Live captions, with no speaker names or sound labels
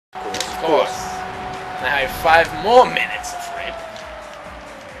course. Now I have 5 more minutes of rape.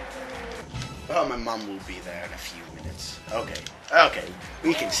 Oh, my mom will be there in a few minutes. Okay. Okay.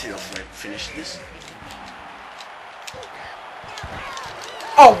 We can still finish this.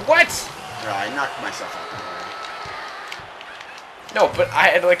 Oh, what? I knocked myself out the No, but I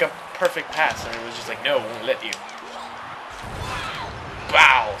had like a perfect pass, and it was just like, no, won't let you.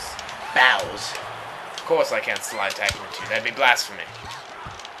 Bows. Bows. Of course I can't slide tackle with you. That'd be blasphemy.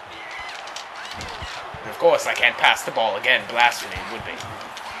 And of course I can't pass the ball again. Blasphemy would be.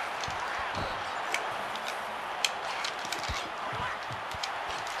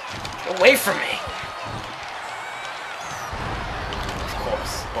 Get away from me. Of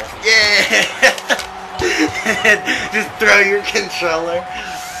course. Both of you. Yeah. Just throw your controller.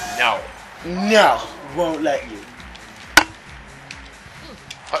 No. No. Won't let you.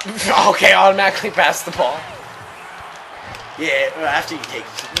 Okay, automatically pass the ball. Yeah, after you take,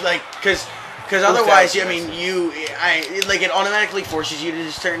 like, because otherwise, I mean, like, it automatically forces you to do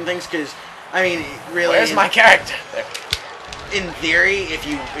certain things. Because, I mean, really, Where's my character? There. In theory, if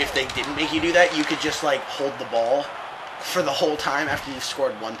they didn't make you do that, you could just like hold the ball for the whole time after you've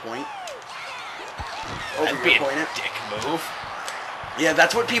scored 1 point over That'd be your a opponent. dick move. Yeah,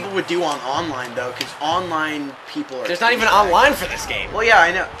 that's what people would do on online though, because online people are. There's not even online for this game. Well, yeah,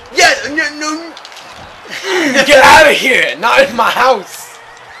 I know. Yeah, no. Get out of here! Not in my house!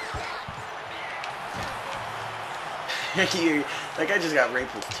 That guy just got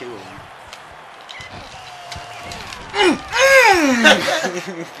raped with 2 of them.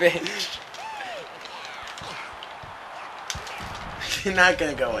 Bitch. You're not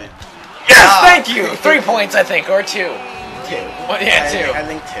gonna go in. Yes, thank you! 3 points, I think, or 2. 2. Well, yeah, 2. I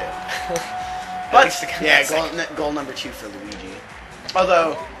think 2. At But, least it comes yeah, out second. goal number 2 for Luigi.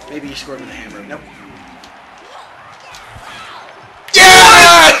 Although, maybe you scored with a hammer. Nope.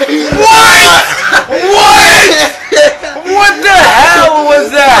 Yeah! What? What the hell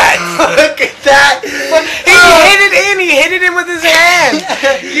was that? Look at that! He hit it in! He hit it in with his hand!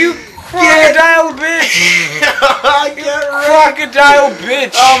 You crocodile bitch! Crocodile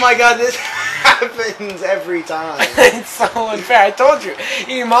bitch! Oh my god, this happens every time. It's so unfair. I told you.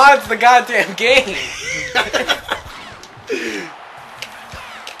 He mods the goddamn game.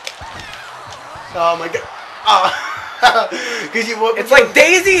 Oh my god. Oh. It's like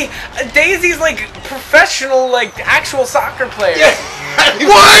Daisy. Daisy's like professional, like actual soccer player. Yeah.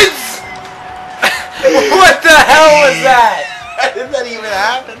 What? What the hell was that? How did that even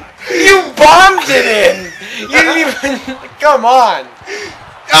happen? You bombed it in. You didn't even. Come on.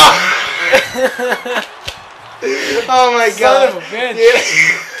 Oh, oh my god. Son of a bitch.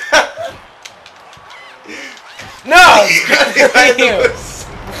 Yeah. No. You.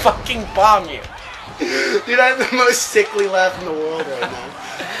 Fucking bomb you. Dude, I have the most sickly laugh in the world right now.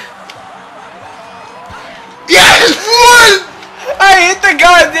 Yes! What? I hit the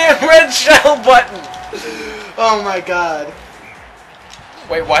goddamn red shell button. Oh my god.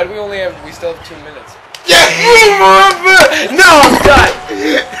 Wait, why do we only have? We still have 2 minutes. Yes! No, I'm done.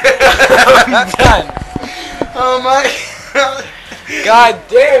 I'm done. Oh my god. God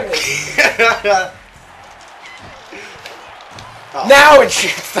damn it. Oh. Now it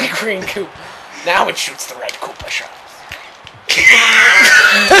shoots the green Koopa. Now it shoots the red Koopa shells.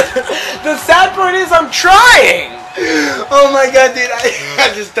 The sad part is I'm trying. Oh my god, dude, I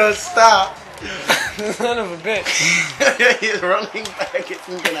just don't stop. Son of a bitch. He's running back. It's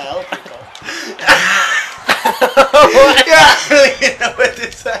not gonna help you, Cole. Yeah, I don't even know what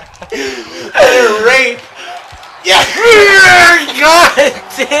to say. Rape. Yeah. God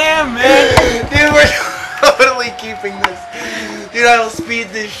damn it. Dude, we're totally keeping this. Dude, I will speed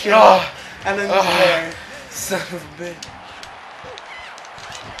this shit up. And then there. Son of a bitch.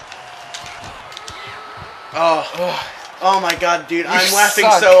 Oh. Oh my god, dude. I'm laughing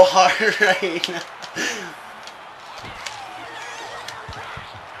suck. so hard right now.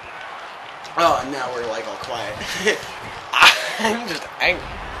 Oh, now we're like all quiet. I'm just angry.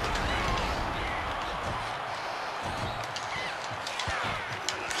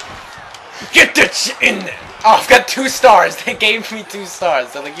 Get that shit in there! Oh, I've got 2 stars. They gave me 2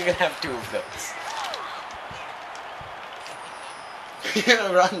 stars. They're like, you can have 2 of those. You're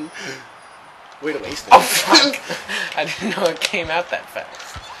gonna run. Way to waste it. Oh, fuck. I didn't know it came out that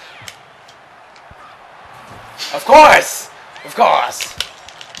fast. Of course! Of course!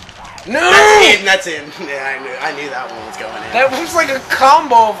 No! That's in. Yeah, I knew that one was going in. That was like a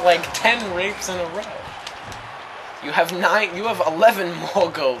combo of like 10 rapes in a row. You have 11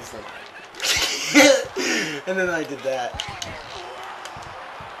 more goals than I do. And then I did that.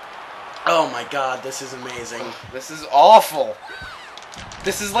 Oh my god, this is amazing. This is awful.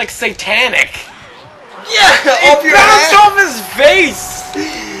 This is like satanic. Yeah, It bounced off his face.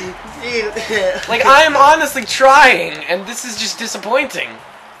 Dude. Like, I am honestly trying, and this is just disappointing.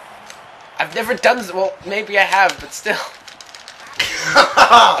 I've never done this. Well, maybe I have, but still.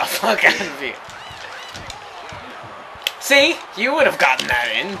 The fuck out of you. See? You would have gotten that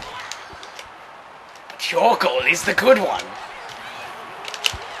in. But your goal is the good one.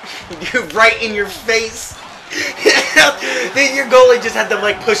 You're right in your face. Then your goalie just had to,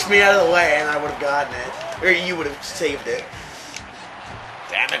 like, push me out of the way, and I would have gotten it. Or you would have saved it.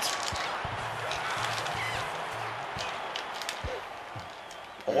 Damn it.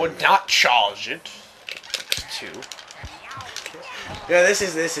 Or not charge it. 2. Yeah, this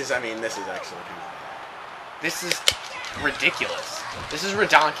is actually This is ridiculous. This is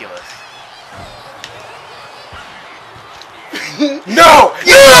redonkulous. No!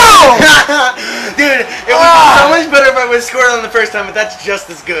 No! Dude, it was so much better if I would have scored on the first time, but that's just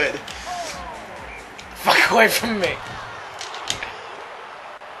as good. Fuck away from me.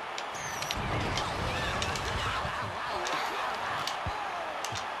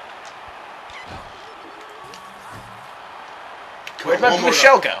 Where'd my blue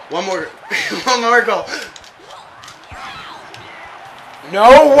shell go? One more goal.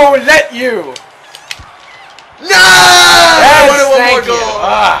 No, won't let you. No! I wanted one more Thank you. goal.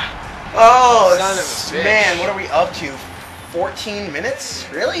 Ah. Oh, Son of a bitch. man, what are we up to? 14 minutes?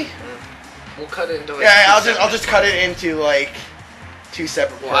 Really? We'll cut it into like Yeah, I'll just cut it into like 2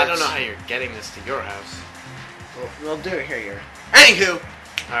 separate parts. Well, I don't know how you're getting this to your house. We'll do it here. Anywho,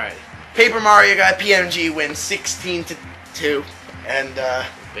 Alright. Paper Mario Guy PMG wins 16-2, and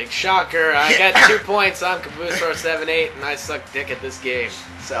Big shocker. I got 2 points. I'm KoopaNinjaBros78, and I suck dick at this game.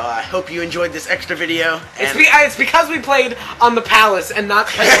 so I hope you enjoyed this extra video. It's because we played on the Palace and not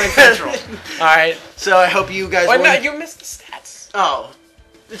Playland Central. Alright. So I hope you guys. Wait, no, you missed the stats. Oh,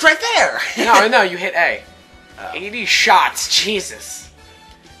 it's right there. No, you hit A. 80 shots. Jesus.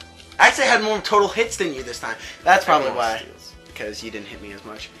 I actually had more total hits than you this time. That's probably Everyone why. steals. Because you didn't hit me as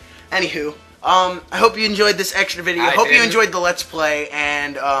much. Anywho, I hope you enjoyed this extra video. I Hope you didn't. enjoyed the Let's Play,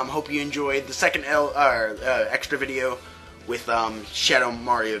 and hope you enjoyed the second extra video with Shadow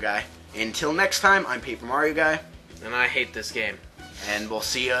Mario Guy. Until next time, I'm Paper Mario Guy, And I hate this game. and we'll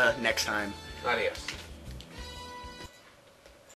see you next time. Adios.